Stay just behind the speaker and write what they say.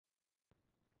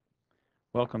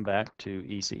Welcome back to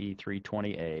ECE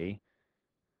 320A.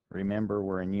 Remember,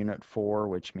 we're in Unit 4,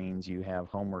 which means you have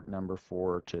homework number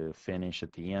 4 to finish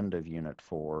at the end of Unit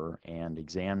 4, and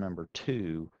exam number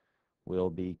 2 will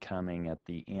be coming at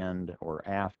the end or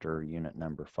after Unit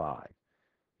number 5.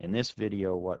 In this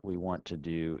video, what we want to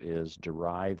do is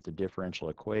derive the differential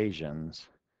equations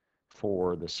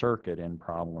for the circuit in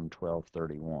problem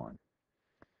 1231.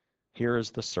 Here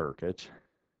is the circuit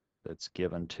that's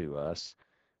given to us.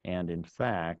 And in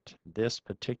fact, this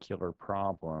particular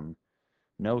problem,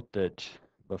 note that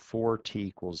before t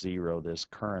equals 0, this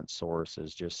current source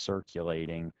is just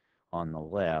circulating on the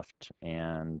left,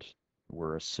 and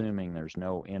we're assuming there's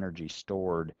no energy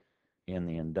stored in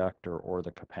the inductor or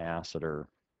the capacitor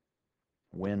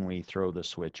when we throw the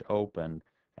switch open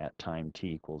at time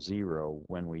t equals 0.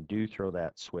 When we do throw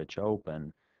that switch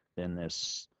open, then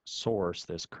this source,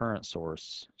 this current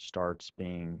source, starts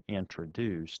being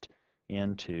introduced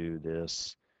into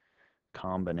this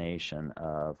combination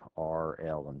of R,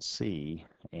 L, and C,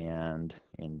 and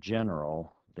in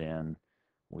general, then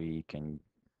we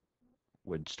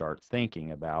would start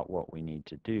thinking about what we need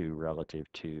to do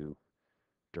relative to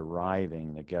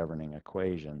deriving the governing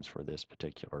equations for this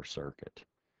particular circuit.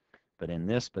 But in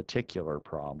this particular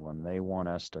problem, they want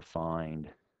us to find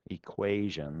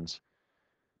equations,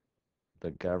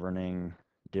 the governing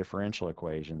differential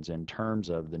equations, in terms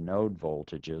of the node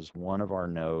voltages. One of our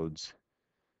nodes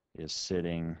is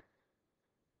sitting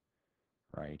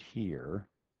right here,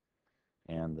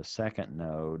 and the second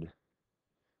node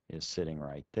is sitting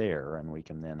right there, and we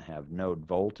can then have node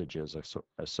voltages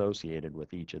associated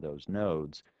with each of those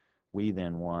nodes. We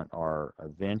then want our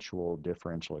eventual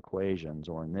differential equations,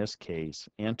 or in this case,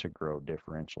 integral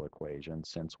differential equations,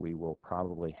 since we will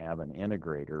probably have an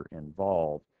integrator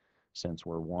involved, since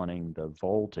we're wanting the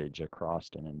voltage across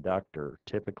an inductor.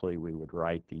 Typically, we would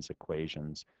write these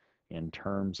equations in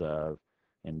terms of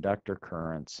inductor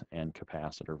currents and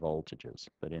capacitor voltages.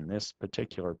 But in this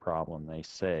particular problem, they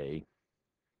say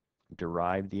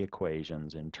derive the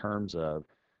equations in terms of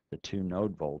the two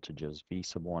node voltages V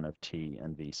sub 1 of t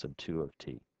and V sub 2 of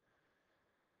t.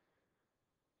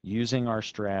 Using our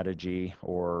strategy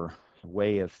or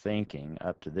way of thinking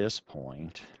up to this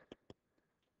point,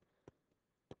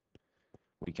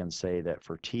 we can say that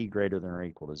for t greater than or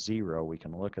equal to 0, we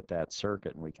can look at that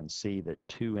circuit and we can see that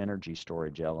two energy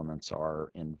storage elements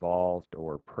are involved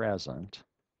or present.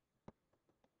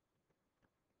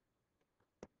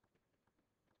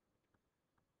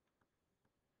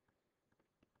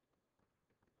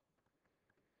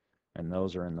 And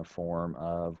those are in the form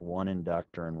of one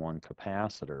inductor and one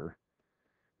capacitor.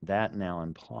 That now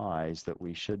implies that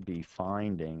we should be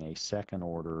finding a second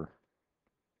order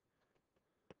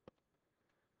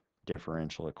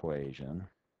differential equation,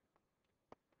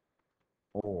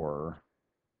 or,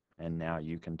 and now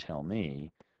you can tell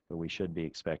me, that we should be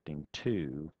expecting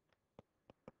two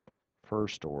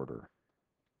first order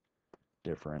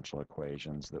differential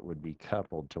equations that would be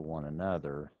coupled to one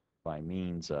another by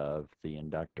means of the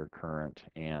inductor current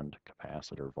and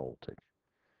capacitor voltage.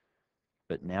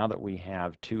 But now that we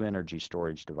have two energy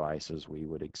storage devices, we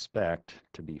would expect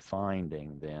to be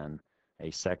finding then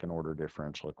a second order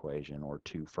differential equation or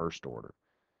two first order.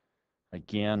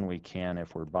 Again, we can,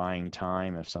 if we're buying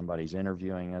time, if somebody's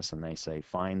interviewing us and they say,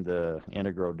 find the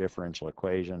integral differential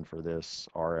equation for this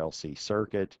RLC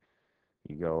circuit,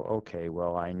 you go, okay,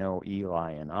 well, I know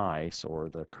Eli and ICE, or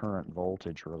the current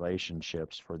voltage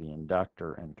relationships for the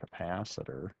inductor and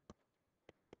capacitor,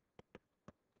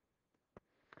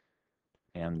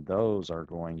 and those are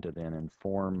going to then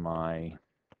inform my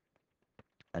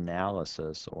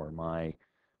analysis or my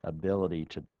ability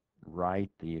to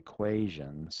write the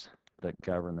equations that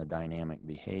govern the dynamic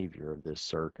behavior of this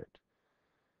circuit.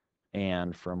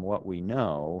 And from what we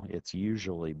know, it's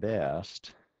usually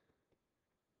best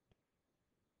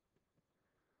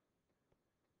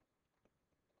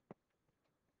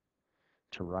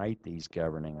to write these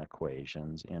governing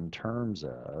equations in terms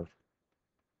of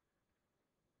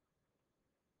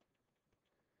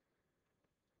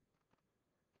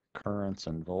currents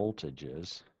and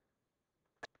voltages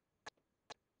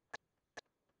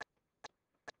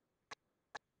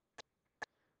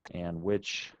and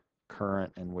which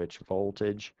current and which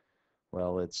voltage.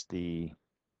 Well, it's the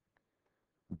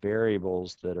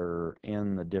variables that are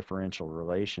in the differential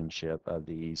relationship of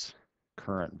these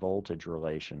current voltage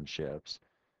relationships.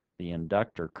 The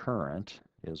inductor current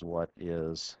is what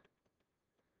is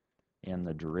in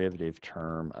the derivative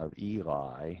term of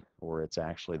Eli, or it's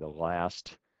actually the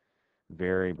last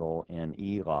variable in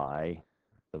Eli.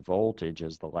 The voltage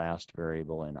is the last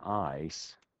variable in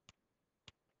ICE.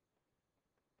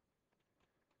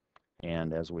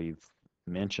 And as we've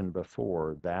mentioned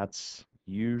before, that's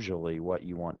usually what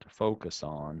you want to focus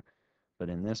on. But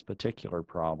in this particular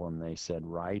problem, they said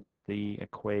write the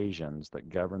equations that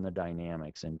govern the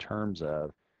dynamics in terms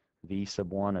of v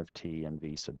sub 1 of t and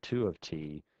v sub 2 of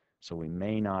t. So we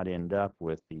may not end up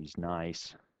with these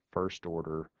nice first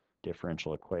order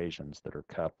differential equations that are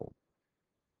coupled.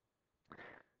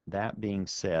 That being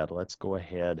said, let's go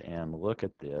ahead and look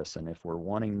at this. And if we're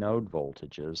wanting node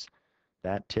voltages,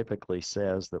 that typically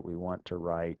says that we want to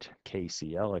write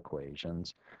KCL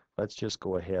equations. Let's just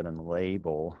go ahead and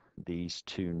label these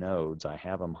two nodes. I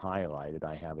have them highlighted.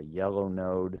 I have a yellow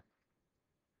node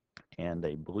and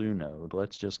a blue node.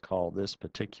 Let's just call this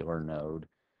particular node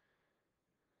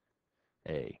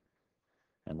A.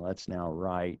 And let's now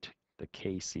write the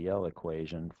KCL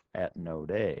equation at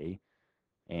node A.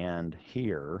 And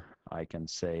here I can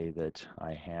say that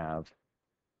I have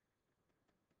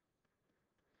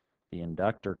the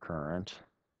inductor current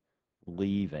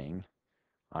leaving.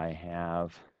 I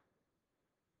have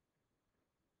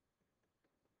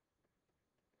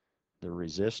the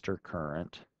resistor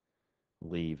current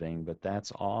leaving, but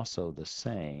that's also the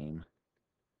same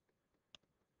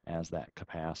as that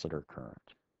capacitor current.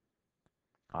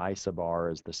 I sub R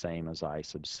is the same as I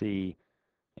sub C,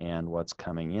 and what's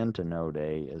coming into node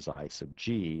A is I sub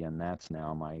G, and that's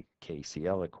now my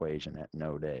KCL equation at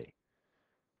node A.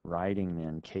 Writing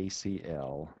then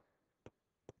KCL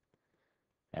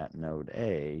at node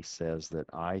A says that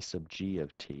I sub G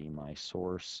of T, my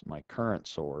source, my current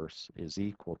source, is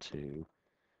equal to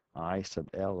I sub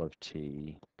L of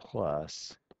T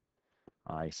plus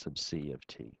I sub C of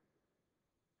T.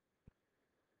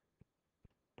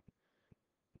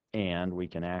 And we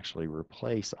can actually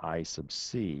replace I sub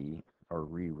C or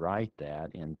rewrite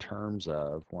that in terms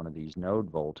of one of these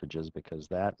node voltages, because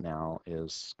that now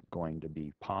is going to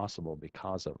be possible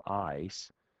because of ice,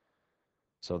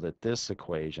 so that this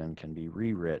equation can be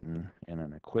rewritten in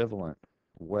an equivalent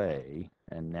way,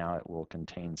 and now it will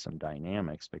contain some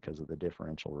dynamics because of the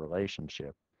differential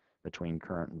relationship between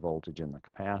current and voltage in the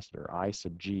capacitor. I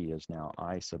sub G is now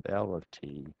I sub L of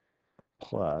T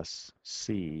plus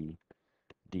C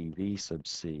dV sub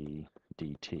C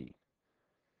dt.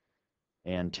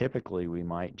 And typically we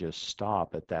might just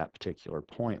stop at that particular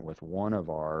point with one of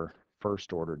our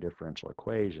first order differential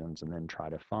equations and then try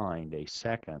to find a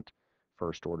second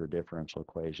first order differential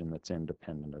equation that's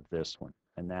independent of this one.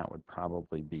 And that would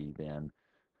probably be then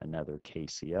another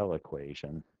KCL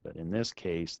equation. But in this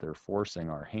case, they're forcing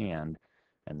our hand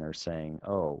and they're saying,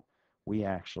 oh, we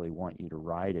actually want you to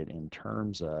write it in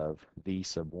terms of V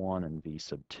sub 1 and V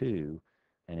sub 2.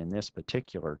 And in this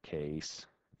particular case,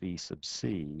 V sub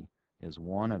C is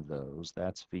one of those.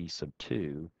 That's V sub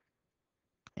 2.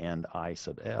 And I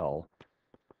sub L,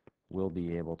 we'll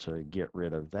be able to get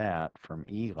rid of that from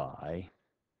Eli.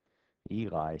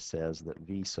 Eli says that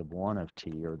V sub 1 of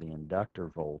T, or the inductor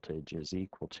voltage, is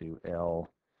equal to L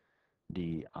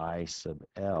d I sub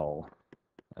L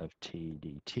of T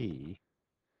dt.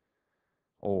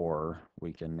 Or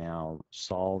we can now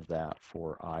solve that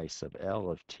for I sub L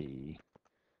of T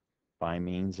by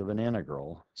means of an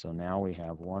integral. So now we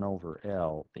have 1 over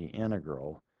L, the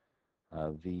integral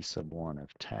of V sub 1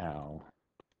 of tau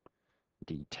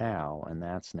d tau, and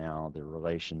that's now the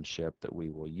relationship that we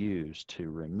will use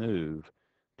to remove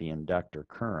the inductor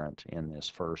current in this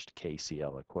first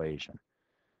KCL equation.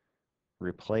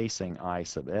 Replacing I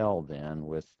sub L then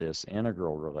with this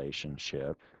integral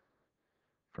relationship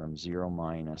from 0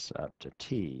 minus up to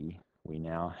t, we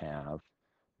now have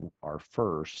our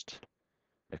first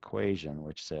equation,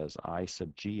 which says I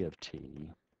sub G of T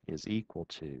is equal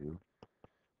to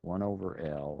 1 over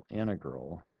L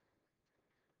integral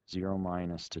 0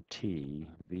 minus to T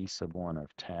V sub 1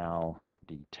 of tau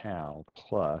d tau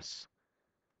plus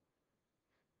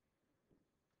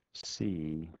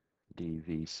C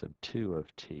dV sub 2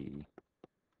 of T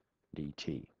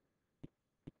dt.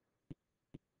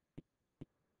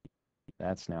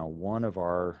 That's now one of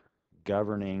our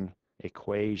governing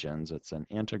equations. It's an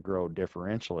integral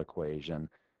differential equation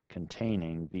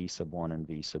containing V sub 1 and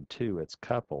V sub 2. It's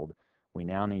coupled. We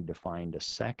now need to find a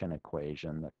second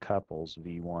equation that couples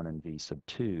V1 and V sub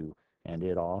 2, and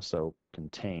it also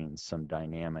contains some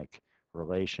dynamic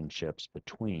relationships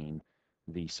between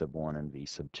V sub 1 and V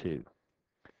sub 2.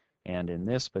 And in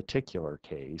this particular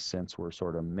case, since we're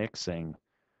sort of mixing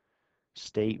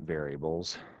state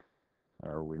variables,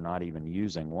 or we're not even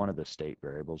using one of the state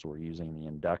variables, we're using the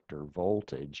inductor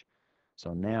voltage.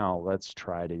 So now let's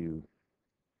try to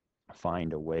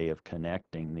find a way of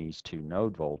connecting these two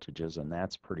node voltages, and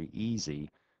that's pretty easy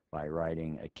by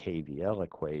writing a KVL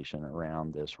equation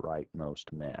around this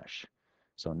rightmost mesh.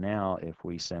 So now if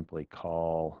we simply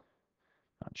call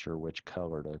Not sure which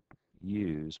color to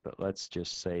use, but let's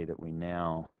just say that we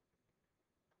now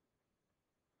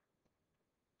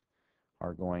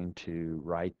are going to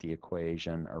write the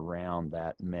equation around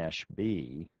that mesh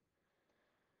B.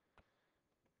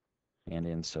 And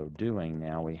in so doing,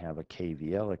 now we have a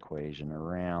KVL equation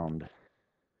around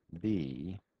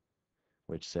B,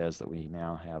 which says that we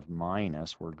now have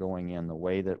minus. We're going in the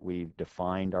way that we've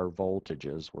defined our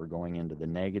voltages. We're going into the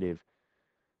negative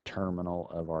terminal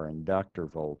of our inductor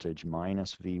voltage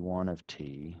minus V1 of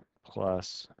t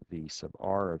plus V sub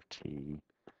R of t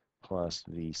plus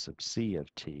V sub C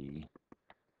of t,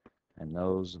 and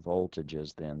those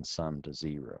voltages then sum to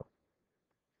 0.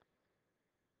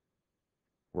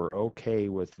 We're okay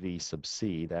with V sub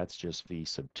C, that's just V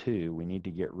sub 2. We need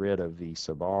to get rid of V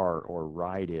sub R or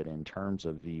write it in terms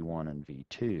of V1 and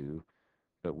V2,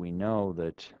 but we know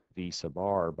that V sub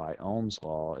R by Ohm's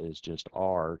law is just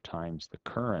R times the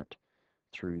current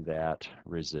through that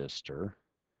resistor.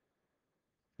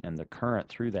 And the current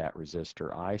through that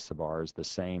resistor, I sub R, is the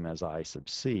same as I sub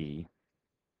C.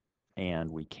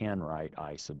 And we can write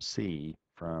I sub C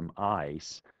from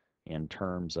ice in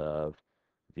terms of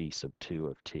V sub 2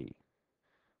 of t.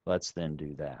 Let's then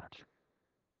do that.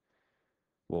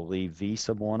 We'll leave V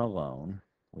sub 1 alone.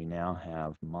 We now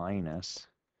have minus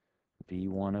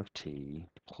V1 of t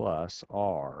plus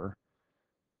R,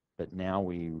 but now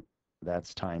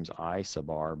that's times I sub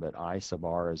R, but I sub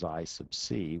R is I sub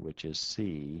C, which is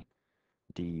C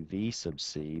dV sub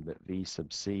C, but V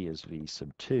sub C is V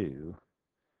sub 2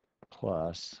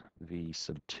 plus V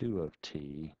sub 2 of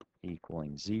t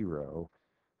equaling 0.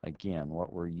 Again,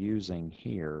 what we're using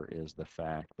here is the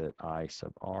fact that I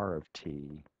sub R of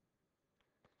t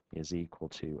is equal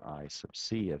to I sub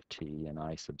C of t, and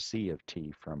I sub C of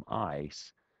t from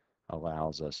ice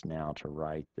allows us now to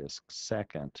write this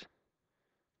second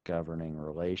governing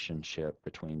relationship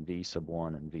between V sub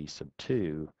 1 and V sub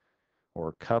 2,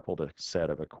 or coupled a set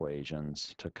of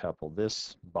equations to couple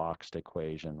this boxed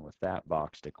equation with that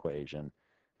boxed equation,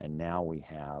 and now we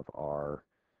have our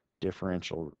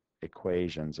differential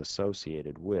equations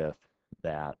associated with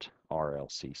that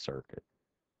RLC circuit.